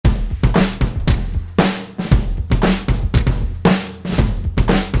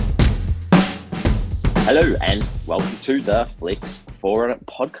Hello and welcome to the Flicks Forum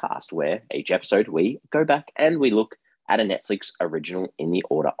podcast, where each episode we go back and we look at a Netflix original in the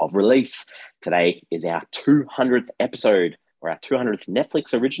order of release. Today is our 200th episode, or our 200th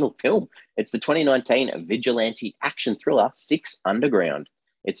Netflix original film. It's the 2019 vigilante action thriller Six Underground.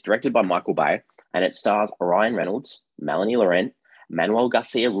 It's directed by Michael Bay and it stars Ryan Reynolds, Melanie Laurent, Manuel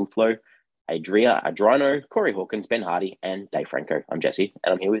Garcia Ruflo, Adria Adrano, Corey Hawkins, Ben Hardy, and Dave Franco. I'm Jesse,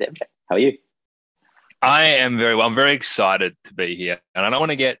 and I'm here with MJ. How are you? I am very well. I'm very excited to be here. And I don't want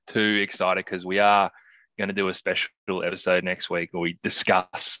to get too excited because we are going to do a special episode next week where we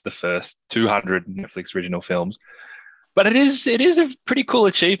discuss the first 200 Netflix original films. But it is a pretty cool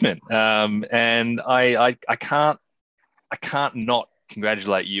achievement. And I can't not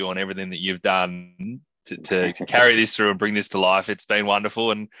congratulate you on everything that you've done to carry this through and bring this to life. It's been wonderful.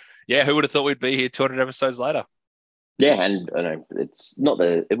 And yeah, who would have thought we'd be here 200 episodes later? Yeah, and I know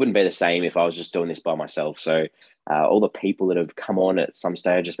it wouldn't be the same if I was just doing this by myself. So all the people that have come on at some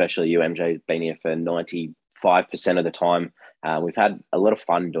stage, especially you, MJ, been here for 95% of the time. We've had a lot of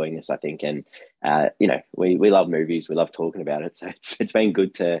fun doing this, I think. And, we love movies. We love talking about it. So it's been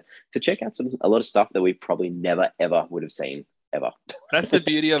good to check out a lot of stuff that we probably never, ever would have seen, ever. That's the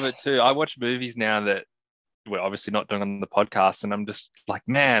beauty of it too. I watch movies now that we're obviously not doing on the podcast, and I'm just like,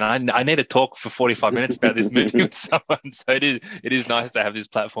 man, I need to talk for 45 minutes about this movie with someone. So it is nice to have this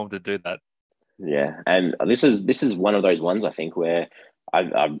platform to do that. Yeah, and this is one of those ones, I think, where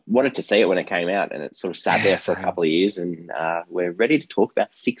I wanted to see it when it came out, and it sort of sat there for a couple of years, and we're ready to talk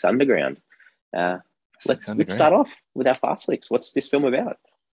about Six Underground. Let's start off with our fast flicks. What's this film about?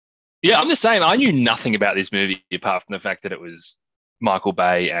 Yeah, I'm the same. I knew nothing about this movie apart from the fact that it was Michael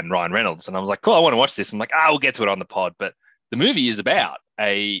Bay and Ryan Reynolds. And I was like, cool, I want to watch this. I'm like, we'll get to it on the pod. But the movie is about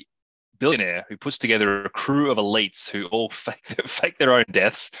a billionaire who puts together a crew of elites who all fake their own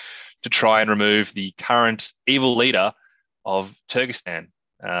deaths to try and remove the current evil leader of Turkestan,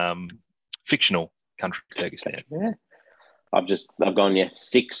 fictional country Turkestan. Yeah. I've gone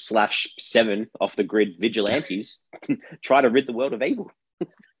 6/7 off the grid vigilantes try to rid the world of evil.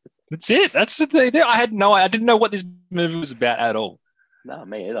 That's it. That's the thing. I didn't know what this movie was about at all. No,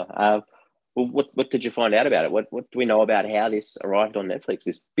 me either. Well, what did you find out about it? What do we know about how this arrived on Netflix,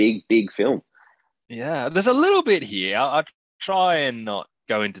 this big film? Yeah, there's a little bit here. I'll try and not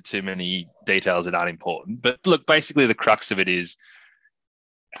go into too many details that aren't important. But look, basically the crux of it is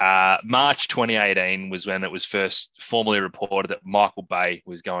March 2018 was when it was first formally reported that Michael Bay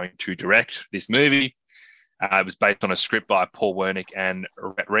was going to direct this movie. It was based on a script by Paul Wernick and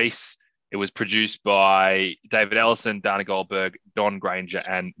Rhett Reese. It was produced by David Ellison, Dana Goldberg, Don Granger,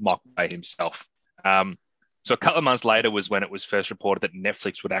 and Michael Bay himself. So a couple of months later was when it was first reported that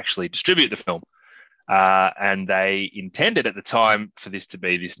Netflix would actually distribute the film. And they intended at the time for this to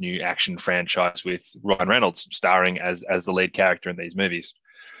be this new action franchise with Ryan Reynolds starring as the lead character in these movies.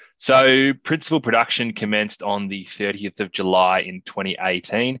 So principal production commenced on the 30th of July in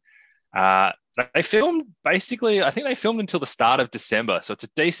 2018. They filmed I think they filmed until the start of December. So it's a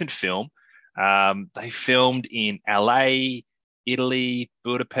decent film. They filmed in LA, Italy,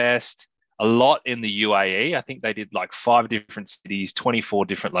 Budapest, a lot in the UAE. I think they did like 5 different cities, 24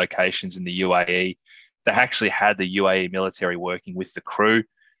 different locations in the UAE. They actually had the UAE military working with the crew.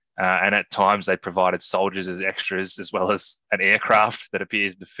 And at times they provided soldiers as extras as well as an aircraft that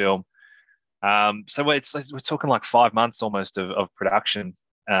appears in the film. So we're talking like 5 months almost of production.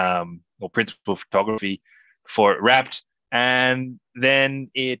 Or principal photography before it wrapped, and then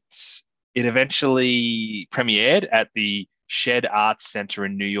it eventually premiered at the Shed Arts Center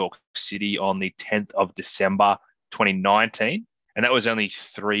in New York City on the 10th of December 2019, and that was only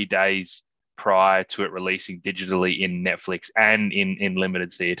 3 days prior to it releasing digitally in Netflix and in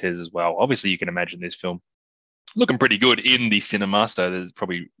limited theaters as well. Obviously, you can imagine this film looking pretty good in the cinema, so there's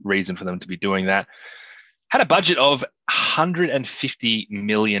probably reason for them to be doing that. Had a budget of $150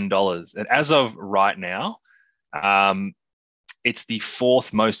 million. And as of right now, it's the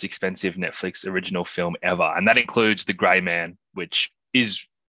 4th most expensive Netflix original film ever. And that includes The Gray Man, which is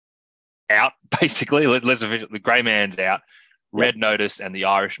out, basically. The Gray Man's out. Red Notice and The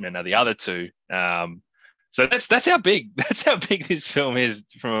Irishman are the other two. So that's how big this film is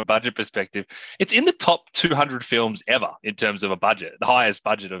from a budget perspective. It's in the top 200 films ever in terms of a budget, the highest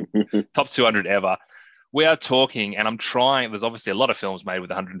budget of top 200 ever. We are talking, and there's obviously a lot of films made with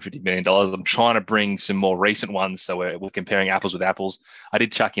 $150 million. I'm trying to bring some more recent ones, so we're comparing apples with apples. I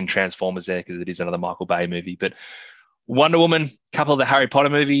did chuck in Transformers there because it is another Michael Bay movie. But Wonder Woman, a couple of the Harry Potter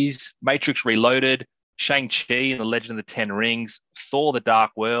movies, Matrix Reloaded, Shang-Chi and the Legend of the Ten Rings, Thor the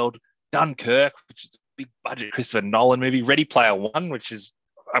Dark World, Dunkirk, which is a big budget Christopher Nolan movie, Ready Player One, which is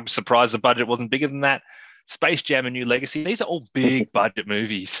I'm surprised the budget wasn't bigger than that. Space Jam: A New Legacy. These are all big budget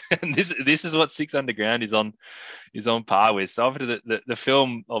movies, and this is what Six Underground is on par with. So after the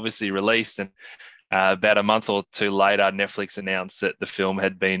film obviously released, and about a month or two later, Netflix announced that the film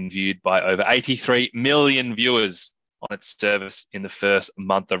had been viewed by over 83 million viewers on its service in the first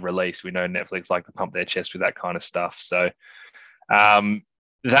month of release. We know Netflix like to pump their chest with that kind of stuff. So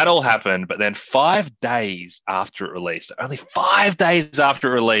that all happened, but then 5 days after it released, only 5 days after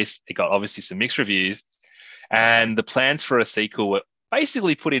it released, it got obviously some mixed reviews, and the plans for a sequel were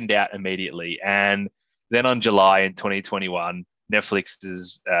basically put in doubt immediately. And then on July in 2021,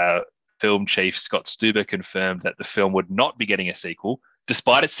 Netflix's film chief, Scott Stuber, confirmed that the film would not be getting a sequel,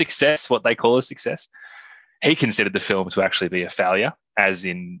 despite its success, what they call a success. He considered the film to actually be a failure, as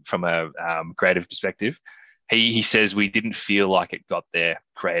in from a creative perspective. He says, we didn't feel like it got there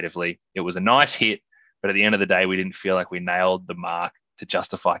creatively. It was a nice hit, but at the end of the day, we didn't feel like we nailed the mark to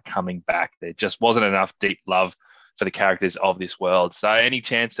justify coming back. There just wasn't enough deep love for the characters of this world. So any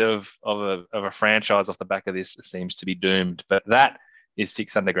chance of a franchise off the back of this seems to be doomed. But that is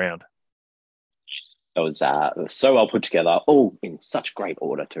Six Underground. It was so well put together, all in such great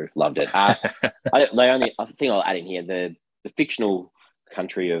order too. Loved it. I think I'll add in here the fictional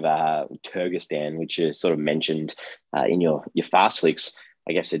country of Turkestan, which is sort of mentioned in your fast flicks.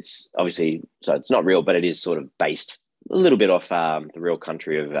 I guess it's obviously, so it's not real, but it is sort of based a little bit off the real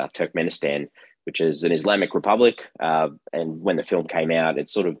country of Turkmenistan, which is an Islamic republic. And when the film came out,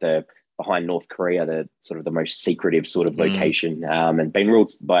 it's sort of behind North Korea, the sort of the most secretive sort of location, and been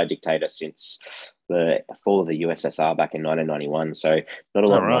ruled by a dictator since the fall of the USSR back in 1991. So not a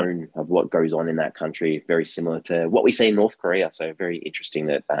lot known of what goes on in that country. Very similar to what we see in North Korea. So very interesting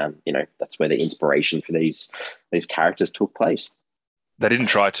that that's where the inspiration for these characters took place. They didn't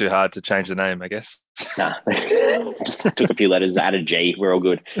try too hard to change the name, I guess. Nah, just took a few letters, added G. We're all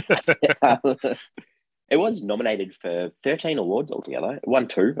good. It was nominated for 13 awards altogether. It won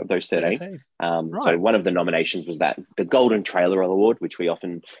 2 of those 13. So one of the nominations was the Golden Trailer Award, which we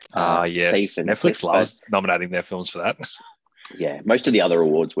often yes. Netflix loves nominating their films for that. Yeah, most of the other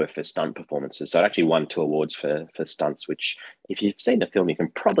awards were for stunt performances. So it actually won 2 awards for stunts, which if you've seen the film, you can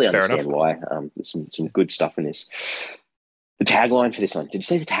probably understand why. There's some good stuff in this. The tagline for this one. Did you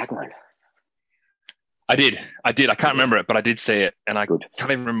see the tagline? I did. I can't remember it, but I did see it, and I can't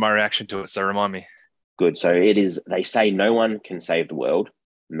even remember my reaction to it. So remind me. Good. So it is, they say no one can save the world,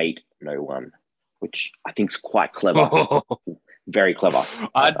 meet no one, which I think is quite clever. Very clever.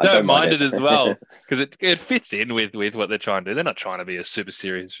 I don't mind it as well, because it fits in with what they're trying to do. They're not trying to be a super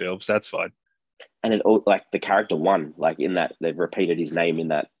serious film, so that's fine. And it all, like the character one, like in that they've repeated his name in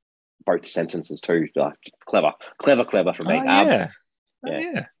that both sentences too. Like, clever for me.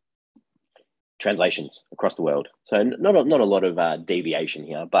 Yeah. Translations across the world. So not a lot of deviation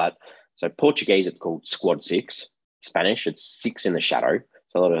here, but so Portuguese, it's called Squad 6. Spanish, it's 6 in the Shadow.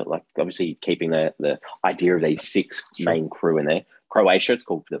 So a lot of, like, obviously keeping the idea of these 6 main crew in there. Croatia, it's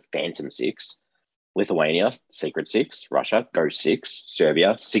called the Phantom 6. Lithuania, Secret 6. Russia, Ghost 6.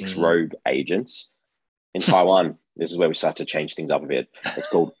 Serbia, 6 rogue agents. In Taiwan, this is where we start to change things up a bit. It's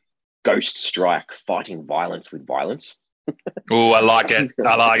called Ghost Strike, fighting violence with violence. Oh, I like it.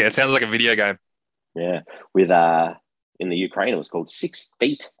 It sounds like a video game. Yeah. With in the Ukraine, it was called 6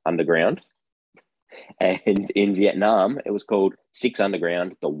 Feet Underground. And in Vietnam, it was called 6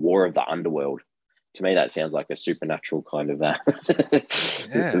 Underground, The War of the Underworld. To me, that sounds like a supernatural kind of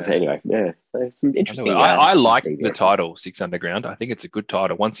anyway, yeah. So some interesting. I like the title 6 Underground. I think it's a good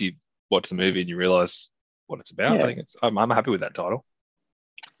title. Once you watch the movie and you realize what it's about, I think I'm happy with that title.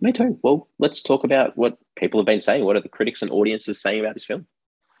 Me too. Well, let's talk about what people have been saying. What are the critics and audiences saying about this film?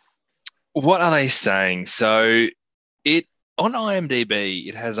 What are they saying? So it on IMDb,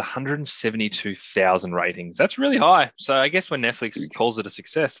 it has 172,000 ratings. That's really high. So I guess when Netflix calls it a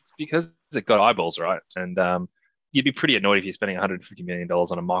success, it's because it got eyeballs, right? And you'd be pretty annoyed if you're spending $150 million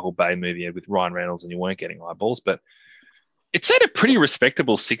on a Michael Bay movie with Ryan Reynolds and you weren't getting eyeballs. But it's at a pretty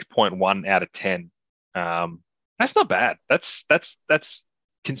respectable 6.1 out of 10. That's not bad. That's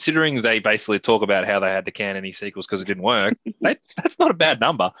considering they basically talk about how they had to can any sequels because it didn't work. That's not a bad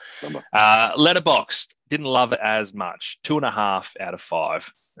number. Letterboxd, didn't love it as much. 2.5 out of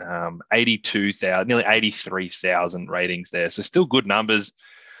 5. 82,000, nearly 83,000 ratings there. So still good numbers.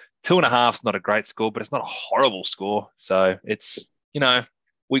 2.5 is not a great score, but it's not a horrible score. So it's, it's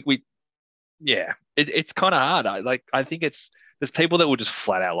kind of hard. I think there's people that will just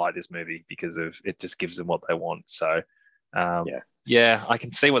flat out like this movie because of it just gives them what they want. So yeah, I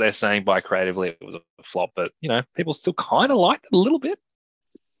can see what they're saying by creatively it was a flop, but people still kind of liked it a little bit.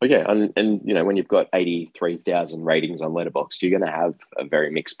 We yeah, and when you've got 83,000 ratings on Letterboxd, you're going to have a very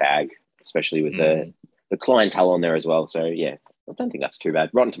mixed bag, especially with the clientele on there as well. So yeah, I don't think that's too bad.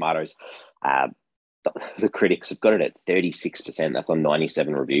 Rotten Tomatoes, uh, the critics have got it at 36%. That's on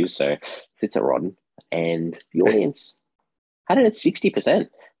 97 reviews, so it's a rotten. And the audience had it at 60%.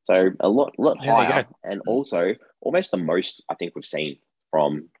 So a lot higher, and also almost the most I think we've seen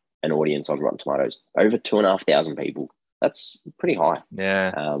from an audience on Rotten Tomatoes. Over 2,500 people. That's pretty high.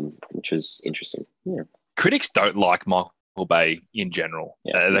 Yeah. Which is interesting. Yeah. Critics don't like Michael Bay in general.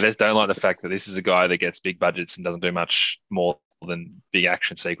 Yeah. They just don't like the fact that this is a guy that gets big budgets and doesn't do much more than big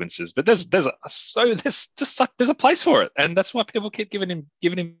action sequences. But there's a place for it, and that's why people keep giving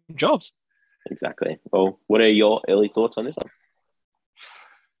him jobs. Exactly. Well, what are your early thoughts on this one?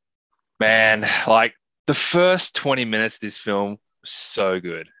 Man, like the first 20 minutes of this film was so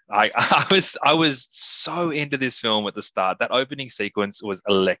good. I was so into this film at the start. That opening sequence was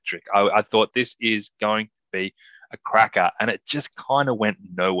electric. I thought this is going to be a cracker, and it just kind of went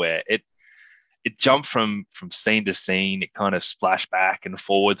nowhere. It jumped from scene to scene. It kind of splashed back and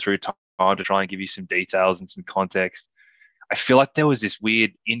forward through time to try and give you some details and some context. I feel like there was this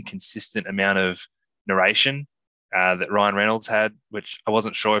weird inconsistent amount of narration that Ryan Reynolds had, which I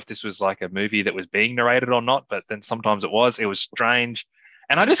wasn't sure if this was like a movie that was being narrated or not, but then sometimes it was. It was strange.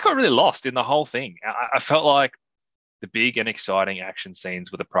 And I just got really lost in the whole thing. I felt like the big and exciting action scenes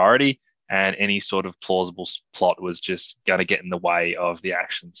were the priority, and any sort of plausible plot was just going to get in the way of the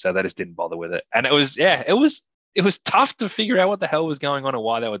action. So they just didn't bother with it. And it was tough to figure out what the hell was going on and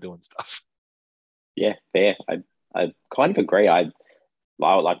why they were doing stuff. Yeah, fair. I kind of agree.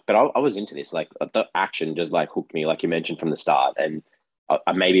 But I was into this. Like the action just like hooked me, like you mentioned from the start. And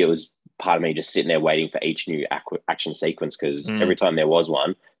maybe it was part of me just sitting there waiting for each new action sequence, because every time there was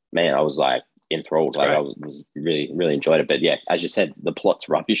one, man, I was like enthralled. Like I was really, really enjoyed it. But yeah, as you said, the plot's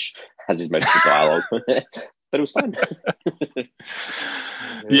rubbish, as is most of the dialogue. But it was fun.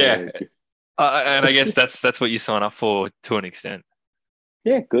 Yeah. And I guess that's what you sign up for to an extent.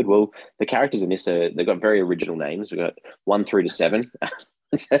 Yeah, good. Well, the characters in this they've got very original names. We've got 1 through to 7.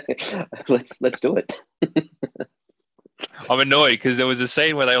 let's do it. I'm annoyed because there was a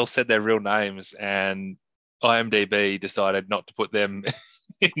scene where they all said their real names, and IMDb decided not to put them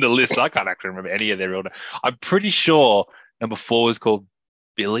in the list. I can't actually remember any of their real names. I'm pretty sure number 4 was called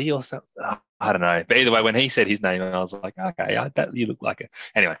Billy or something. I don't know. But either way, when he said his name, I was like, okay, you look like it.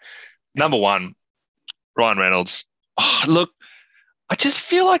 Anyway, number 1, Ryan Reynolds. Oh, look, I just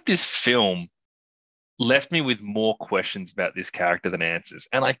feel like this film left me with more questions about this character than answers.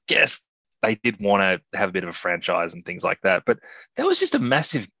 And I guess they did want to have a bit of a franchise and things like that. But there was just a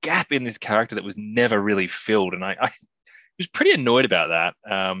massive gap in this character that was never really filled. And I was pretty annoyed about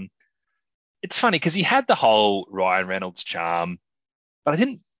that. It's funny because he had the whole Ryan Reynolds charm, but I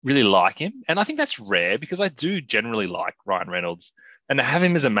didn't really like him. And I think that's rare because I do generally like Ryan Reynolds. And to have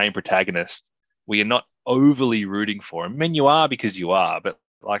him as a main protagonist where you're not overly rooting for him. I mean, you are because you are, but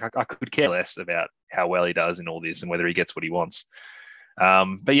like I could care less about how well he does in all this and whether he gets what he wants.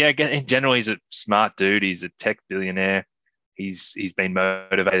 But yeah, in general, he's a smart dude. He's a tech billionaire. He's been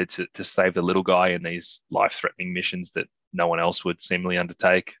motivated to save the little guy in these life-threatening missions that no one else would seemingly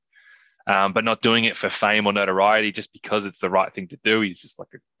undertake. But not doing it for fame or notoriety, just because it's the right thing to do. He's just like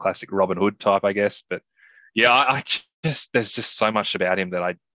a classic Robin Hood type, I guess. But yeah, there's just so much about him that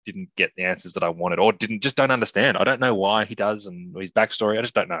I didn't get the answers that I wanted, or don't understand. I don't know why he does and his backstory. I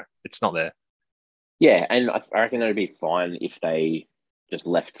just don't know. It's not there. Yeah, and I reckon it'd be fine if they just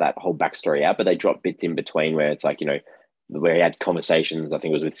left that whole backstory out, but they dropped bits in between where it's like, where he had conversations, I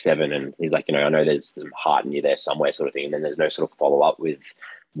think it was with Seven, and he's like, I know there's some heart in you there somewhere sort of thing. And then there's no sort of follow up with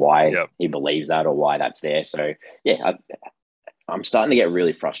why he believes that or why that's there. So yeah, I'm starting to get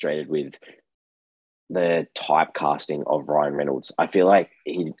really frustrated with the typecasting of Ryan Reynolds. I feel like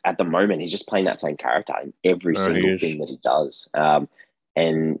at the moment he's just playing that same character in every single thing that he does.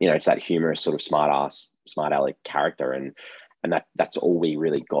 And it's that humorous sort of smart aleck character, and that's all we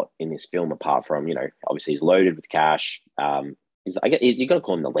really got in this film. Apart from obviously he's loaded with cash. You got to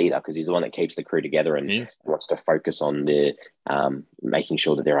call him the leader because he's the one that keeps the crew together and wants to focus on the making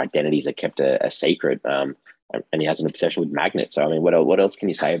sure that their identities are kept a secret. And he has an obsession with Magnet. So, I mean, what else can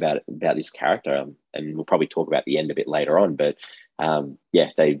you say about this character? And we'll probably talk about the end a bit later on. But,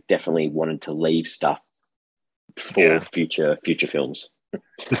 they definitely wanted to leave stuff for future films.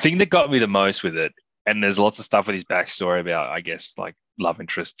 The thing that got me the most with it, and there's lots of stuff with his backstory about, I guess, like love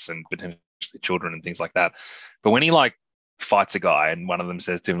interests and potentially children and things like that. But when he, like, fights a guy and one of them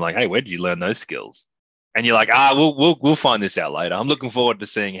says to him, like, hey, where did you learn those skills? And you're like, we'll find this out later. I'm looking forward to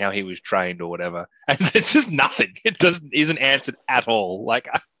seeing how he was trained or whatever. And it's just nothing. It isn't answered at all. Like,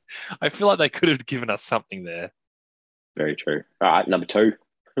 I feel like they could have given us something there. Very true. All right, number 2.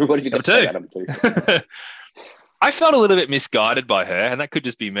 What have you got to say about number 2? I felt a little bit misguided by her, and that could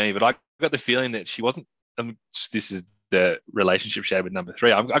just be me, but I got the feeling that she wasn't. This is the relationship she had with number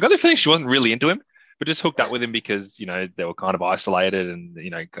 3. I got the feeling she wasn't really into him, but just hooked up with him because, they were kind of isolated and,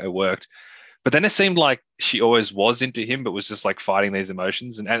 it worked. But then it seemed like she always was into him, but was just like fighting these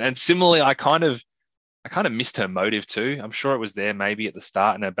emotions. And similarly, I kind of missed her motive too. I'm sure it was there maybe at the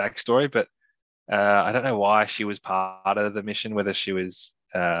start in her backstory, but I don't know why she was part of the mission, whether she was,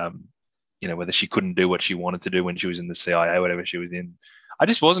 whether she couldn't do what she wanted to do when she was in the CIA, whatever she was in. I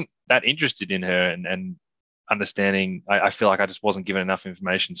just wasn't that interested in her and understanding. I feel like I just wasn't given enough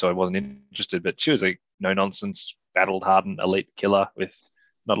information, so I wasn't interested. But she was a no-nonsense, battle-hardened elite killer with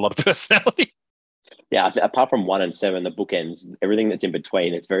not a lot of personality. Yeah, apart from 1 and 7, the bookends, everything that's in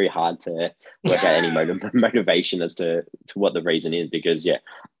between, it's very hard to work out any motivation as to what the reason is. Because,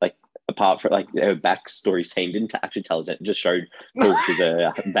 like, apart from, like, her backstory scene didn't actually tell us it. Just showed, she's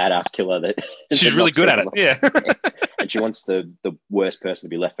a badass killer that she's really good at it. Yeah. And she wants the worst person to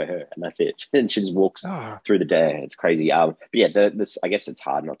be left for her, and that's it. And she just walks through the day. It's crazy. But yeah, this, I guess it's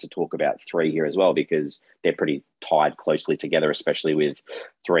hard not to talk about 3 here as well, because they're pretty tied closely together, especially with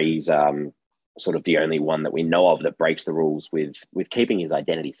 3's sort of the only one that we know of that breaks the rules with keeping his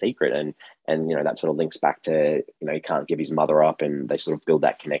identity secret. And that sort of links back to, he can't give his mother up, and they sort of build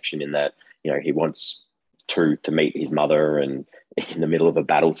that connection in that, he wants to meet his mother and in the middle of a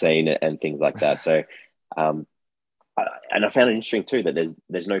battle scene and things like that. So, and I found it interesting too, that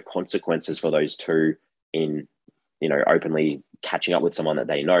there's no consequences for those 2 in, openly catching up with someone that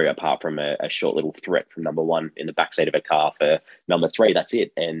they know, apart from a short little threat from number 1 in the backseat of a car for number 3. That's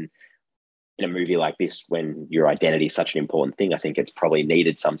it. And in a movie like this, when your identity is such an important thing, I think it's probably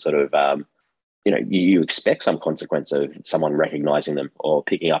needed some sort of, you expect some consequence of someone recognizing them or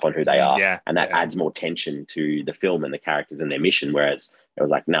picking up on who they are. Yeah, and that adds more tension to the film and the characters and their mission. Whereas it was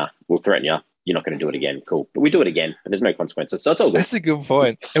like, nah, we'll threaten you. You're not going to do it again. Cool. But we do it again, but there's no consequences. So it's all good. That's a good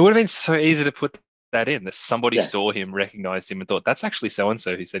point. It would have been so easy to put that in, that somebody saw him, recognized him, and thought, that's actually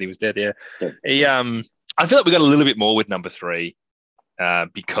so-and-so who said he was dead. Yeah. I feel like we got a little bit more with number 3.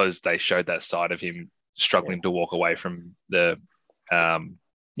 Because they showed that side of him struggling to walk away from the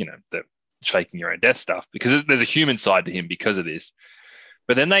faking your own death stuff, because there's a human side to him because of this.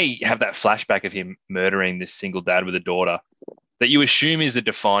 But then they have that flashback of him murdering this single dad with a daughter that you assume is a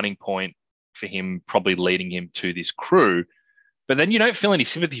defining point for him, probably leading him to this crew. But then you don't feel any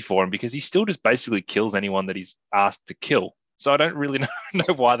sympathy for him because he still just basically kills anyone that he's asked to kill. So I don't really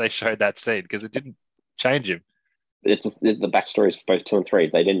know why they showed that scene, because it didn't change him. It's the backstories for both 2 and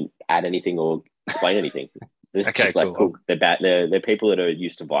 3. They didn't add anything or explain anything. It's okay, just like, cool. They're bad. They're people that are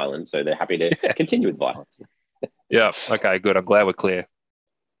used to violence, so they're happy to continue with violence. Yeah. Okay. Good. I'm glad we're clear.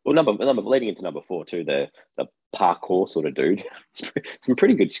 Well, number leading into number 4 too, the parkour sort of dude. Some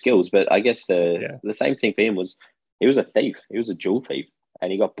pretty good skills, but I guess the same thing for him was he was a thief. He was a jewel thief,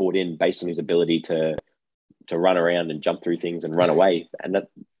 and he got brought in based on his ability to run around and jump through things and run away, and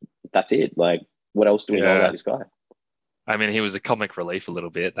that's it. Like, what else do we know about this guy? I mean, he was a comic relief a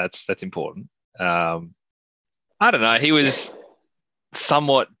little bit. That's important. I don't know. He was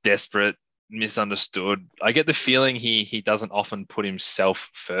somewhat desperate, misunderstood. I get the feeling he doesn't often put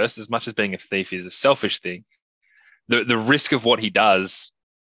himself first, as much as being a thief is a selfish thing. The risk of what he does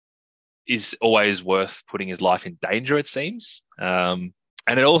is always worth putting his life in danger, it seems. And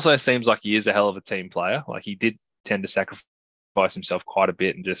it also seems like he is a hell of a team player. Like, he did tend to sacrifice himself quite a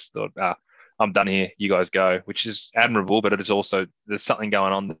bit and just thought, I'm done here, you guys go, which is admirable, but it is also, there's something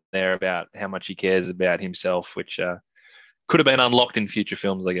going on there about how much he cares about himself, which could have been unlocked in future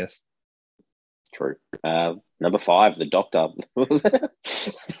films, I guess. True. Number 5, the doctor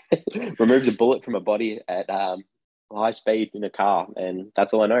removes a bullet from a body at high speed in a car, and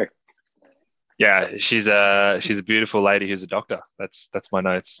that's all I know. Yeah, she's a beautiful lady who's a doctor. That's my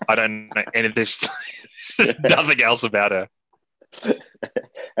notes. I don't know, and there's nothing else about her.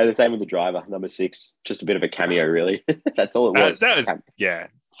 And the same with the driver, number 6. Just a bit of a cameo, really. That's all it was. That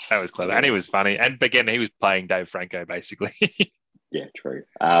was clever, and he was funny. And again, he was playing Dave Franco, basically. Yeah, true.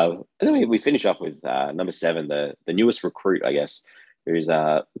 And then we finish off with number 7, the newest recruit, I guess, who's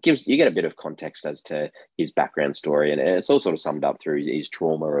you get a bit of context as to his background story, and it's all sort of summed up through his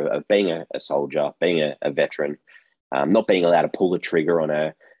trauma of being a soldier, being a veteran, not being allowed to pull the trigger on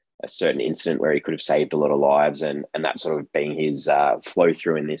a certain incident where he could have saved a lot of lives, and that sort of being his flow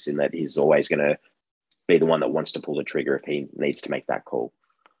through in this, in that he's always going to be the one that wants to pull the trigger if he needs to make that call.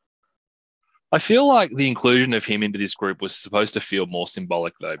 I feel like the inclusion of him into this group was supposed to feel more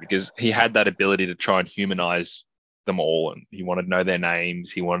symbolic, though, because he had that ability to try and humanize them all, and he wanted to know their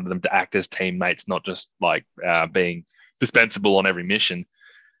names. He wanted them to act as teammates, not just like being dispensable on every mission.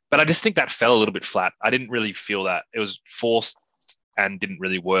 But I just think that fell a little bit flat. I didn't really feel that. It was forced and didn't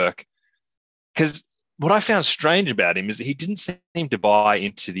really work. Because what I found strange about him is that he didn't seem to buy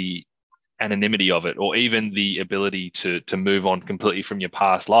into the anonymity of it, or even the ability to move on completely from your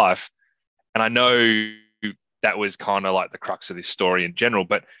past life. And I know that was kind of like the crux of this story in general,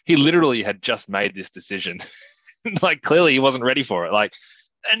 but he literally had just made this decision. Like, clearly he wasn't ready for it. Like,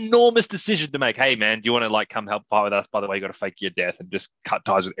 enormous decision to make. Hey man, do you want to like come help fight with us? By the way, you got to fake your death and just cut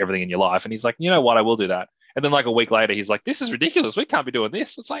ties with everything in your life. And he's like, you know what? I will do that. And then like a week later, he's like, this is ridiculous. We can't be doing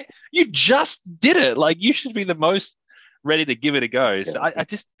this. It's like, you just did it. Like, you should be the most ready to give it a go. So I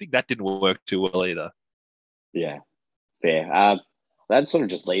just think that didn't work too well either. Yeah, fair. That sort of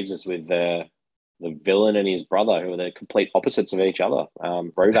just leaves us with the villain and his brother, who are the complete opposites of each other.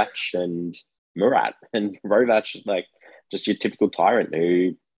 Rovach and Murat. And Rovach is like just your typical tyrant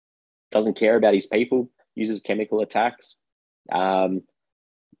who doesn't care about his people, uses chemical attacks.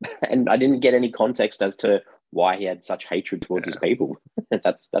 And I didn't get any context as to why he had such hatred towards his people.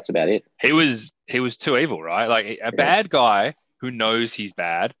 That's about it. He was too evil, right? Like a bad guy who knows he's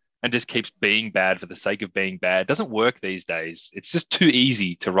bad and just keeps being bad for the sake of being bad doesn't work these days. It's just too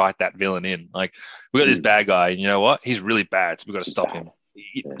easy to write that villain in. Like, we got this bad guy, and you know what? He's really bad, so we've got to stop him.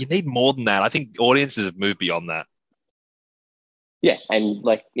 You need more than that. I think audiences have moved beyond that. Yeah, and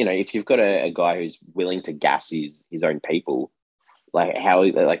like, you know, if you've got a guy who's willing to gas his own people, like how,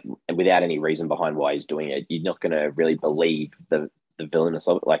 like, without any reason behind why he's doing it, you're not going to really believe the villainous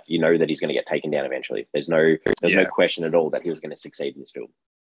of it. Like, you know that he's going to get taken down eventually. There's no question at all that he was going to succeed in this film.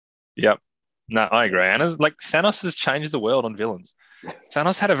 Yep. No, I agree. And like, Thanos has changed the world on villains.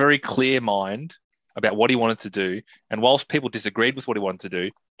 Thanos had a very clear mind about what he wanted to do, and whilst people disagreed with what he wanted to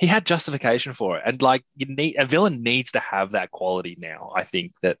do, he had justification for it. And like, a villain needs to have that quality now. I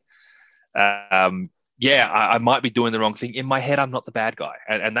think that I might be doing the wrong thing. In my head, I'm not the bad guy.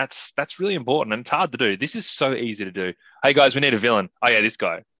 And that's really important. And it's hard to do. This is so easy to do. Hey guys, we need a villain. Oh yeah, this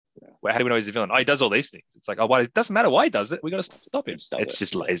guy. Well, how do we know he's a villain? Oh, he does all these things. It's like, oh, well, it doesn't matter why he does it. We got to stop him. It's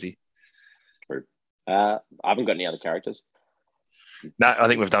just lazy. True. I haven't got any other characters. No, I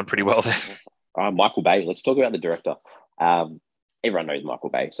think we've done pretty well there. Michael Bay. Let's talk about the director. Everyone knows Michael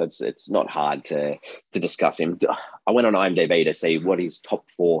Bay, so it's not hard to discuss him. I went on IMDb to see what his top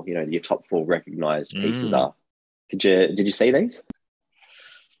four, your top four recognized pieces are. Did you see these?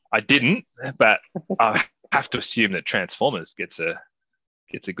 I didn't, but I have to assume that Transformers gets a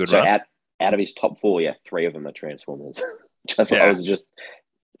good so run. Out of his top four, three of them are Transformers. I was just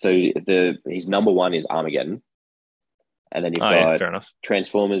his number one is Armageddon. And then you've got fair enough.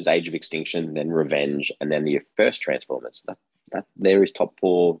 Transformers, Age of Extinction, then Revenge, and then the first Transformers. There is top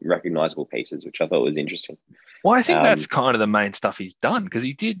four recognizable pieces, which I thought was interesting. Well, I think that's kind of the main stuff he's done, because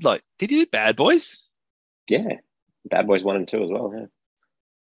did he do Bad Boys? Yeah, Bad Boys 1 and 2 as well.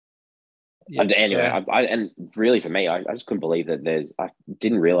 Yeah. Anyway, and really for me, I just couldn't believe that I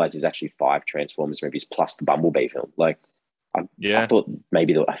didn't realize there's actually 5 Transformers movies plus the Bumblebee film. Like, I thought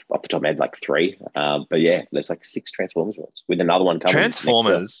maybe off the top of my head, like 3. But yeah, there's like 6 Transformers ones with another one coming.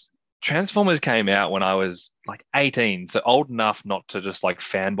 Transformers came out when I was like 18, so old enough not to just like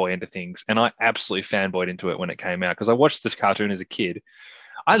fanboy into things. And I absolutely fanboyed into it when it came out, because I watched the cartoon as a kid.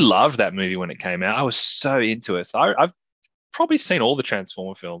 I loved that movie when it came out. I was so into it. So I've probably seen all the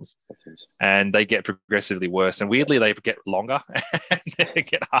Transformer films, and they get progressively worse. And weirdly, they get longer and they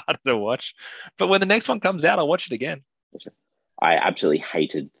get harder to watch. But when the next one comes out, I'll watch it again. I absolutely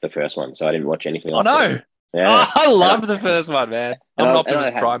hated the first one, so I didn't watch anything. Oh no! Yeah. I loved the first one, man. I'm an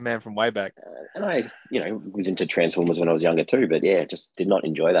Optimus Prime man from way back. And I, was into Transformers when I was younger too, but yeah, just did not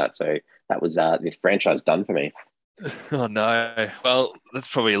enjoy that. So that was the franchise done for me. Oh no! Well, that's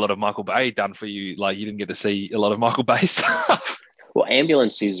probably a lot of Michael Bay done for you. Like, you didn't get to see a lot of Michael Bay stuff. Well,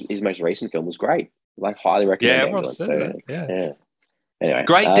 Ambulance, his most recent film, was great. Like, highly recommend. Yeah, everyone says that. Yeah. Anyway,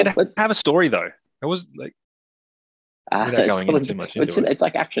 great. Did it have a story though? It was like. Without going into too much into it's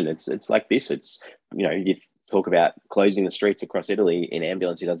like action. It's like this. It's, you talk about closing the streets across Italy. In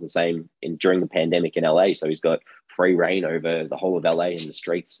Ambulance, he does the same during the pandemic in LA. So he's got free reign over the whole of LA and the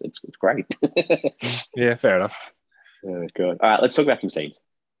streets. It's great. Yeah, fair enough. Oh, God. All right, let's talk about some scenes.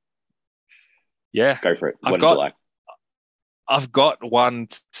 Yeah, go for it. What did you like? I've got one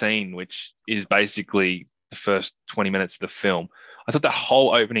scene which is basically the first 20 minutes of the film. I thought the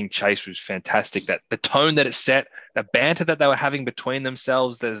whole opening chase was fantastic. That the tone that it set, the banter that they were having between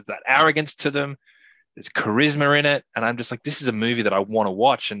themselves, there's that arrogance to them, there's charisma in it. And I'm just like, this is a movie that I want to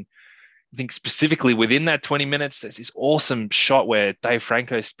watch. And think specifically within that 20 minutes, there's this awesome shot where Dave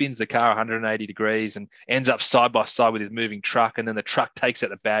Franco spins the car 180 degrees and ends up side by side with his moving truck. And then the truck takes out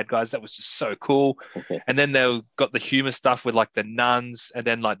the bad guys. That was just so cool. And then they've got the humor stuff with like the nuns and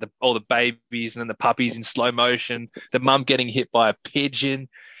then like all the babies and then the puppies in slow motion, the mum getting hit by a pigeon.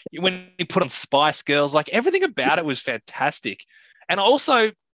 When he put on Spice Girls, like everything about it was fantastic. And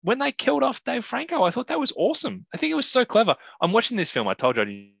also, when they killed off Dave Franco, I thought that was awesome. I think it was so clever. I'm watching this film. I told you I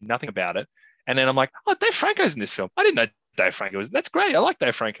knew nothing about it. And then I'm like, oh, Dave Franco's in this film. I didn't know Dave Franco was. That's great. I like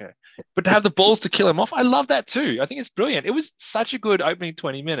Dave Franco. But to have the balls to kill him off, I love that too. I think it's brilliant. It was such a good opening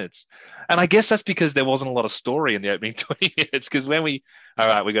 20 minutes. And I guess that's because there wasn't a lot of story in the opening 20 minutes. Because when we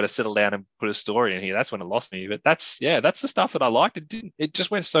got to settle down and put a story in here, that's when it lost me. But that's the stuff that I liked. It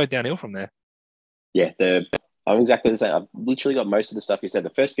just went so downhill from there. Yeah, I'm exactly the same. I've literally got most of the stuff you said.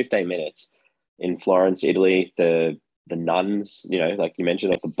 The first 15 minutes in Florence, Italy, the nuns, like you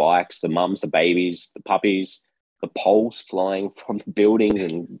mentioned, like the bikes, the mums, the babies, the puppies, the poles flying from the buildings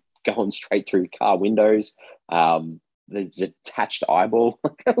and going straight through car windows, the detached eyeball.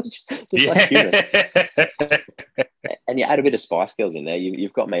 It was just like human. And you add a bit of Spice Girls in there,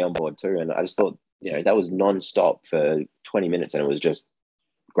 you've got me on board too. And I just thought, that was non-stop for 20 minutes and it was just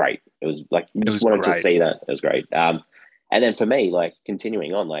great. It was like you just wanted to see that. It was great. And then for me, like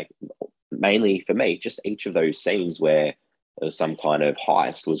continuing on, like mainly for me, just each of those scenes where there was some kind of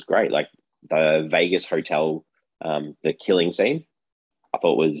heist was great. Like the Vegas hotel, the killing scene, I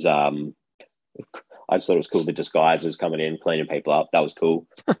thought was I just thought it was cool. The disguises coming in, cleaning people up, that was cool.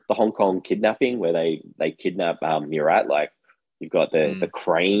 The Hong Kong kidnapping where they kidnap Murat, like you've got the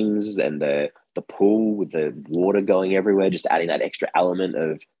cranes and the pool with the water going everywhere, just adding that extra element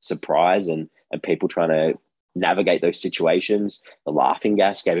of surprise and people trying to navigate those situations. The laughing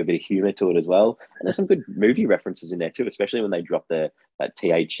gas gave a bit of humor to it as well. And there's some good movie references in there too, especially when they drop that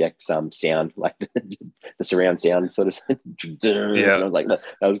THX sound, like the surround sound sort of. Yeah. And I was like,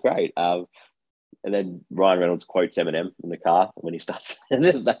 that was great. And then Ryan Reynolds quotes Eminem in the car when he starts.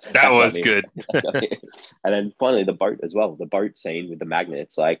 that was good. And then finally the boat as well. The boat scene with the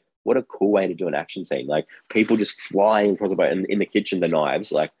magnets, like what a cool way to do an action scene. Like people just flying across the boat and in the kitchen, the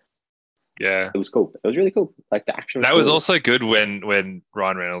knives, like, yeah, it was cool. It was really cool. Like the action. Was also good when Ryan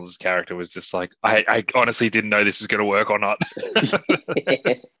Reynolds' character was just like, I honestly didn't know this was going to work or not.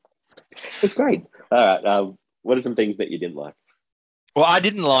 It's great. All right. What are some things that you didn't like? Well, I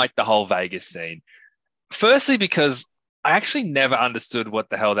didn't like the whole Vegas scene. Firstly, because I actually never understood what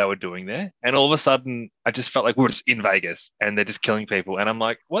the hell they were doing there. And all of a sudden, I just felt like we were just in Vegas and they're just killing people. And I'm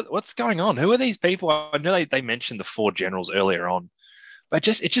like, what's going on? Who are these people? I know they mentioned the 4 generals earlier on, but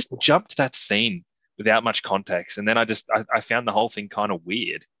it just jumped that scene without much context. And then I found the whole thing kind of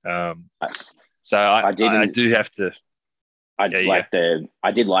weird. So I do have to. I did like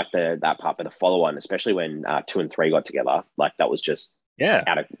that part, but the follow-on, especially when 2 and 3 got together, like that was just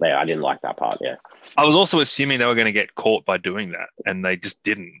out of there. I didn't like that part. Yeah, I was also assuming they were going to get caught by doing that, and they just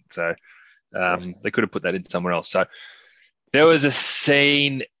didn't. So they could have put that in somewhere else. So there was a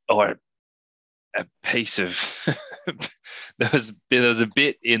scene or a piece of there was a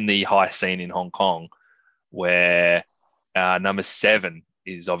bit in the heist scene in Hong Kong where number 7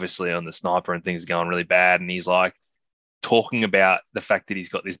 is obviously on the sniper and things are going really bad, and he's like talking about the fact that he's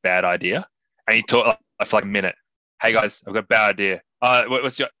got this bad idea, and he talked for like a minute. Hey guys, I've got a bad idea.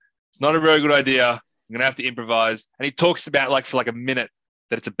 It's not a very good idea. I'm gonna have to improvise. And he talks about for a minute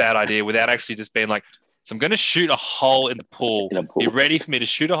that it's a bad idea without actually just being like, so I'm going to shoot a hole in the pool. Be ready for me to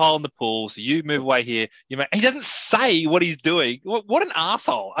shoot a hole in the pool. So you move away here. He doesn't say what he's doing. What an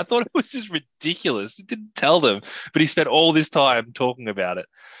asshole. I thought it was just ridiculous. He didn't tell them, but he spent all this time talking about it.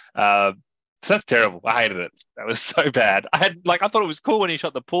 So that's terrible. I hated it. That was so bad. I thought it was cool when he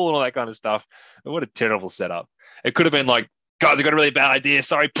shot the pool and all that kind of stuff. But what a terrible setup. It could have been like, guys, I got a really bad idea.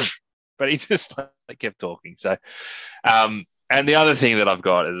 Sorry. But he just kept talking. So, and the other thing that I've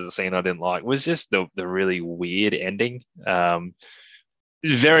got as a scene I didn't like was just the really weird ending.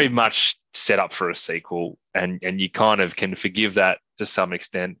 Very much set up for a sequel, and you kind of can forgive that to some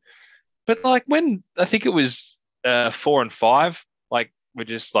extent. But when I think it was 4 and 5, we're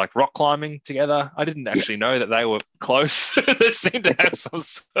just rock climbing together. I didn't actually know that they were close. They seemed to have some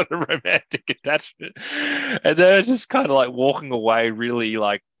sort of romantic attachment, and they're just kind of walking away really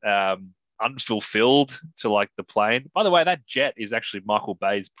unfulfilled to the plane. By the way, that jet is actually Michael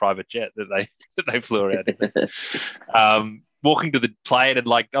Bay's private jet that they flew around in. Walking to the plane and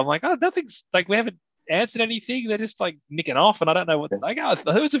I'm like, oh, nothing's we haven't answered anything. They're just nicking off, and I don't know what.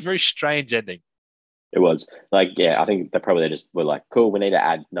 It was a very strange ending. It was I think they just were cool. We need to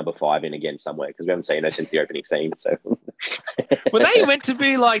add number 5 in again somewhere because we haven't seen her since the opening scene. So Were they meant to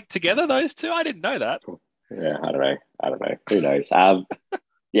be like together, those two? I didn't know that. Yeah, I don't know. Who knows?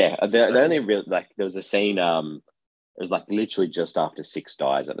 Yeah, the only real like there was a scene. It was like literally just after Six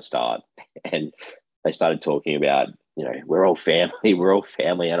dies at the start, and they started talking about, we're all family, we're all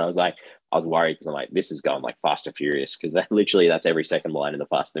family, and I was worried because I'm like, this is going like Fast and Furious, because that's every second line in the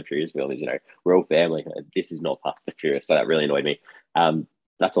Fast and Furious film is, we're all family. This is not Fast and Furious, so that really annoyed me.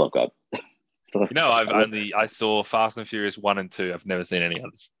 That's all I've got. I saw Fast and Furious 1 and 2. I've never seen any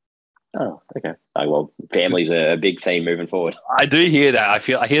others. Oh, okay. Oh, well, family's a big theme moving forward. I do hear that.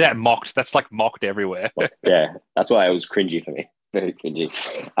 I hear that mocked. That's like mocked everywhere. Yeah, that's why it was cringy for me. Very cringy.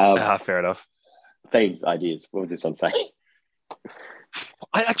 Fair enough. Themes, ideas. What would this one say?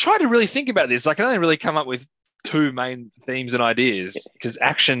 I try to really think about this. Like, I only really come up with two main themes and ideas because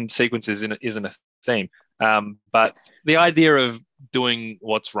action sequences isn't a theme. But the idea of doing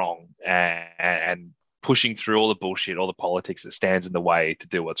what's wrong and pushing through all the bullshit, all the politics that stands in the way to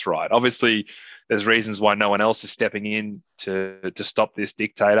do what's right. Obviously, there's reasons why no one else is stepping in to stop this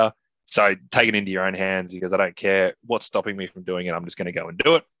dictator. So take it into your own hands, because I don't care what's stopping me from doing it. I'm just going to go and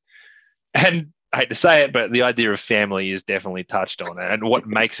do it. And I hate to say it, but the idea of family is definitely touched on, and what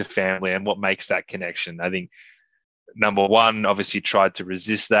makes a family and what makes that connection. I think number one obviously tried to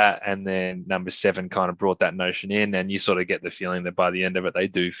resist that, and then number 7 kind of brought that notion in, and you sort of get the feeling that by the end of it they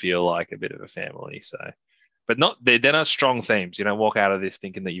do feel like a bit of a family. So, but they're not strong themes. You don't walk out of this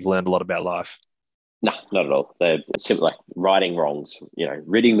thinking that you've learned a lot about life. No, not at all. They're simply like righting wrongs,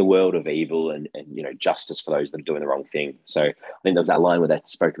 ridding the world of evil and justice for those that are doing the wrong thing. So I think there was that line where they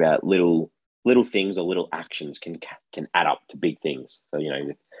spoke about little things or little actions can add up to big things. So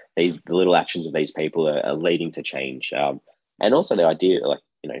the little actions of these people are leading to change, and also the idea, like,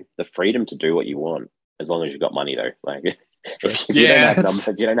 the freedom to do what you want, as long as you've got money, though. Like, if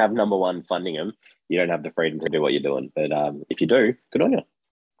you don't have number one funding them, you don't have the freedom to do what you're doing. But if you do, good on you.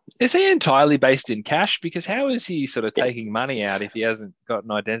 Is he entirely based in cash? Because how is he sort of taking money out if he hasn't got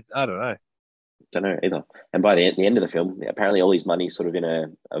an identity? I don't know. Don't know either. And by the end of the film, apparently all his money's sort of in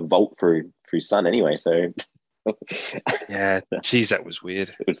a vault through Sun anyway. So yeah, geez, that was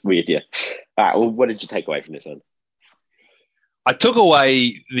weird. It was weird, yeah. All right, well, what did you take away from this one? I took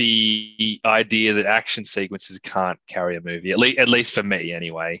away the idea that action sequences can't carry a movie, at least for me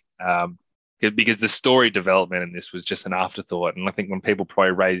anyway, because the story development in this was just an afterthought. And I think when people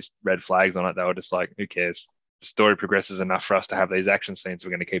probably raised red flags on it, they were just like, who cares? The story progresses enough for us to have these action scenes.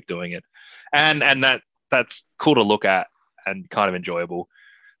 We're going to keep doing it. And that's cool to look at and kind of enjoyable.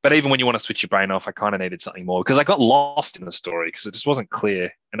 But even when you want to switch your brain off, I kind of needed something more, because I got lost in the story because it just wasn't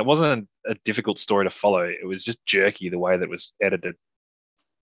clear, and it wasn't a difficult story to follow. It was just jerky the way that it was edited.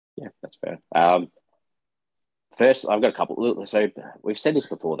 Yeah, that's fair. First, I've got a couple. So we've said this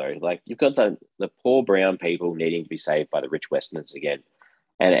before, though. Like, you've got the poor brown people needing to be saved by the rich Westerners again,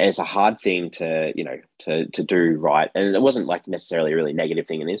 and it's a hard thing to do right. And it wasn't like necessarily a really negative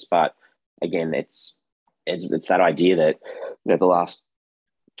thing in this, but again, it's that idea that the last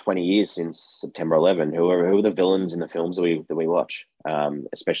 20 years since September 11, who are the villains in the films that we watch,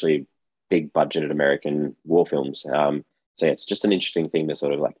 especially big budgeted American war films. So yeah, it's just an interesting thing to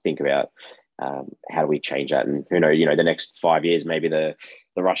sort of like think about. How do we change that? And who knows, the next 5 years, maybe the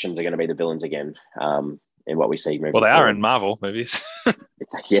Russians are going to be the villains again, in what we see. Well, they are in Marvel movies.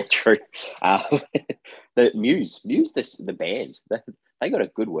 Yeah, true. The Muse, the band, they got a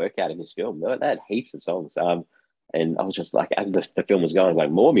good workout in this film. They had heaps of songs. And I was just like, as the film was going, I was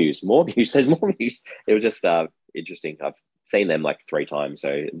like, more Muse, there's more Muse. It was just interesting. I've seen them like 3 times,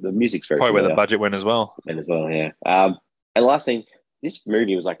 so the music's very probably familiar. Where the budget went as well. Yeah. And last thing, this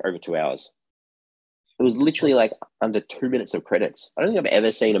movie was like over 2 hours. It was literally like under 2 minutes of credits. I don't think I've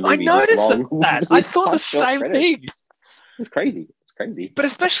ever seen a movie this long. That. I thought the same thing. It's crazy. But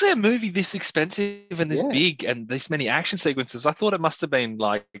especially a movie this expensive and this big and this many action sequences, I thought it must have been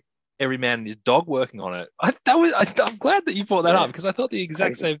like every man and his dog working on it. I'm glad that you brought that up, because I thought the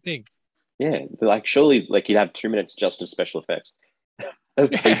exact same thing. Yeah, like surely like you'd have 2 minutes just of special effects of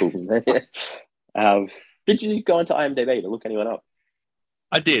people. Did you go into IMDb to look anyone up?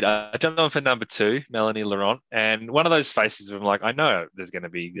 I did. I jumped on for number 2, Melanie Laurent, and one of those faces of like, I know there's going to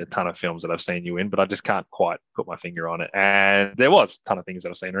be a ton of films that I've seen you in, but I just can't quite put my finger on it. And there was a ton of things that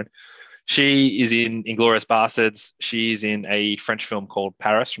I've seen her in. She is in Inglourious Bastards. She's in a French film called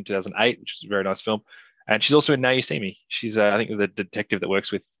Paris from 2008, which is a very nice film. And she's also in Now You See Me. She's, I think, the detective that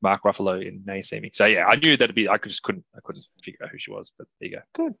works with Mark Ruffalo in Now You See Me. So yeah, I knew that'd be. I couldn't figure out who she was. But there you go.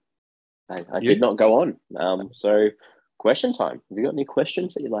 Good. I did not go on. So question time. Have you got any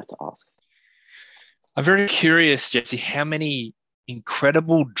questions that you'd like to ask? I'm very curious, Jesse. How many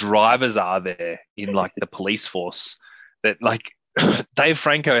incredible drivers are there in like the police force? that like Dave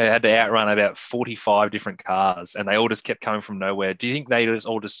Franco had to outrun about 45 different cars, and they all just kept coming from nowhere. Do you think they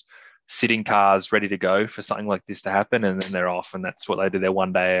all just sit in cars ready to go for something like this to happen, and then they're off, and that's what they do? They're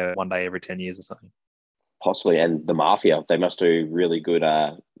one day every 10 years or something. Possibly, and the Mafia, they must do really good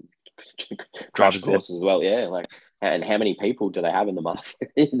crash courses as well. Yeah, like, and how many people do they have in the Mafia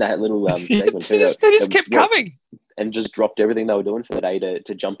in that little segment? they just kept coming and just dropped everything they were doing for the day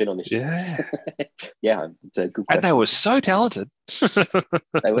to jump in on this. Yeah, yeah, it's a good question. And they were so talented.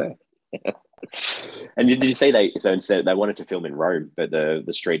 They were. And did you see they wanted to film in Rome, but the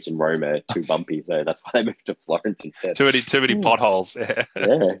streets in Rome are too bumpy, so that's why they moved to Florence instead. Too many potholes.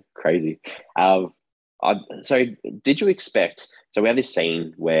 Yeah, crazy. So did you expect? So we have this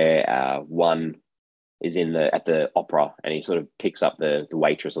scene where one is at the opera, and he sort of picks up the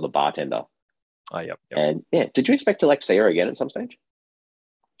waitress or the bartender. Oh, yep. And yeah, did you expect to like see her again at some stage?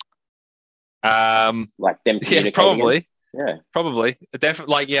 Like them communicating? Yeah, probably. Again? Yeah, probably.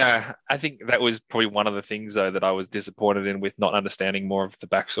 Definitely. Like, yeah, I think that was probably one of the things though that I was disappointed in, with not understanding more of the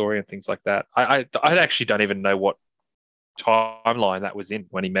backstory and things like that. I actually don't even know what timeline that was in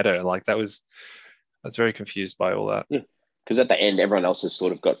when he met her. Like, I was very confused by all that. Yeah. Because at the end, everyone else has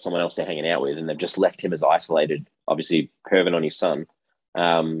sort of got someone else they're hanging out with, and they've just left him as isolated, obviously perving on his son.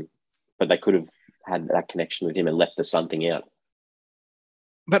 But they could have had that connection with him and left the son thing out.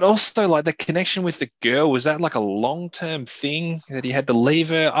 But also, like, the connection with the girl, was that like a long-term thing that he had to leave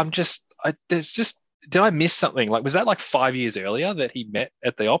her? Did I miss something? Like, was that like 5 years earlier that he met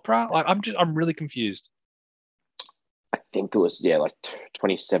at the opera? Like, I'm really confused. I think it was, like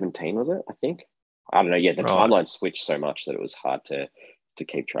 2017, was it? I think. I don't know. Yeah, the timeline switched so much that it was hard to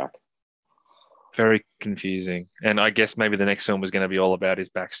keep track. Very confusing. And I guess maybe the next film was going to be all about his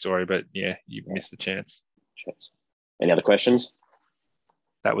backstory, but yeah, you missed the chance. Any other questions?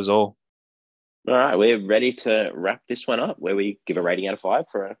 That was all. All right, we're ready to wrap this one up, where we give a rating out of 5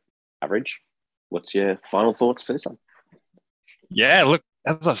 for an average. What's your final thoughts for this one? Yeah, look,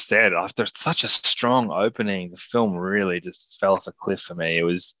 as I've said, after such a strong opening, the film really just fell off a cliff for me. It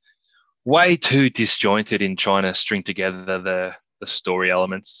was way too disjointed in trying to string together the story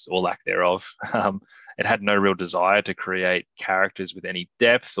elements, or lack thereof. It had no real desire to create characters with any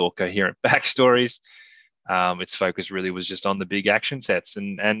depth or coherent backstories. Its focus really was just on the big action sets.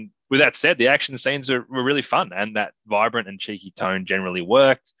 And with that said, the action scenes were really fun, and that vibrant and cheeky tone generally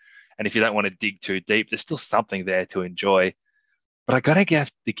worked. And if you don't want to dig too deep, there's still something there to enjoy. But I gotta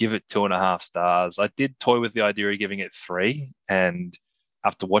have to give it 2.5 stars. I did toy with the idea of giving it 3, and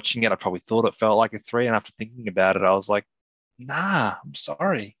after watching it, I probably thought it felt like a 3. And after thinking about it, I was like, nah, I'm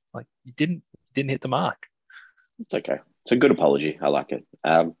sorry. Like, you didn't hit the mark. It's okay. It's a good apology. I like it.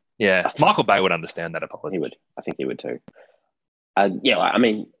 Yeah, Michael Bay would understand that apology. He would. I think he would too. Yeah, I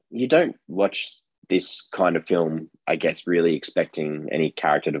mean, you don't watch this kind of film, I guess, really expecting any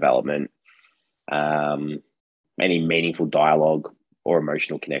character development, any meaningful dialogue or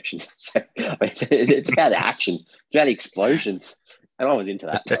emotional connections. So, I mean, it's about the action. It's about the explosions. And I was into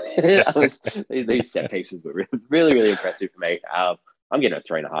that. These set pieces were really, really impressive for me. I'm getting a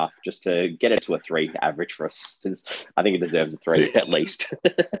 3.5 just to get it to a 3 average for us. I think it deserves a 3 at least.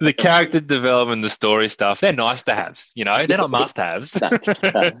 The character development, the story stuff, they're nice to haves, they're not must haves. No.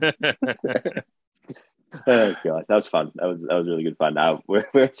 Oh god, that was fun. That was really good fun. We're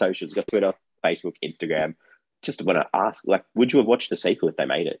at socials, we've got Twitter, Facebook, Instagram. Just want to ask, like, would you have watched the sequel if they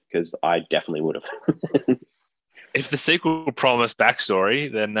made it? Because I definitely would have. If the sequel promised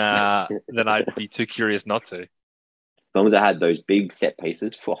backstory, then I'd be too curious not to. As long as I had those big set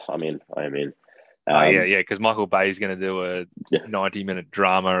pieces, I'm in. Yeah, because Michael Bay is going to do a 90-minute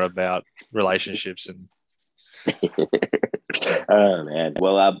drama about relationships and. Oh man!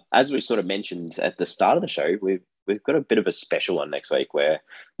 Well, as we sort of mentioned at the start of the show, we've got a bit of a special one next week where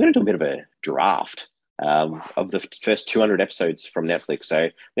we're going to do a bit of a draft of the first 200 episodes from Netflix. So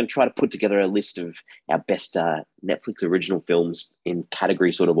I'm going to try to put together a list of our best Netflix original films in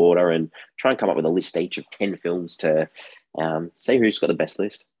category sort of order, and try and come up with a list each of 10 films to see who's got the best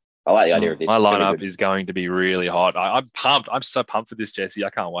list. I like the idea of this. My lineup is going to be really hot. I'm pumped. I'm so pumped for this, Jesse. I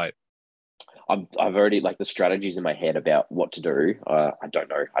can't wait. I've already, like, the strategies in my head about what to do. I don't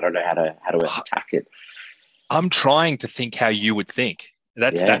know. I don't know how to attack it. I'm trying to think how you would think.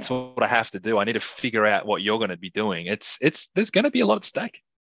 That's what I have to do. I need to figure out what you're going to be doing. There's going to be a lot at stake.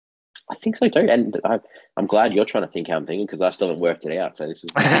 I think so too, and I'm glad you're trying to think how I'm thinking, because I still haven't worked it out. So this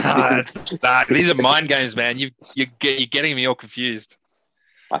is these are mind games, man. You're getting me all confused.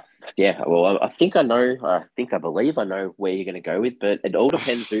 Well, I think I know. I believe I know where you're going to go with, but it all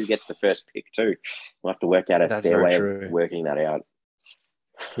depends who gets the first pick too. We'll have to work out a fair way of working that out.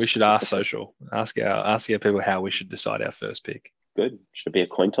 We should ask social. Ask our people how we should decide our first pick. Good. Should it be a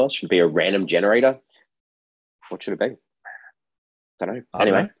coin toss? Should it be a random generator? What should it be? Don't know.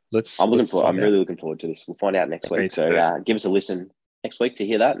 Anyway, I'm really looking forward to this. We'll find out next week. So give us a listen next week to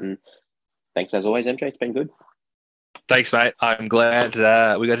hear that. And thanks as always, MJ. It's been good. Thanks, mate. I'm glad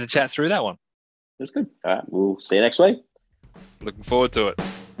we got to chat through that one. That's good. All right. We'll see you next week. Looking forward to it.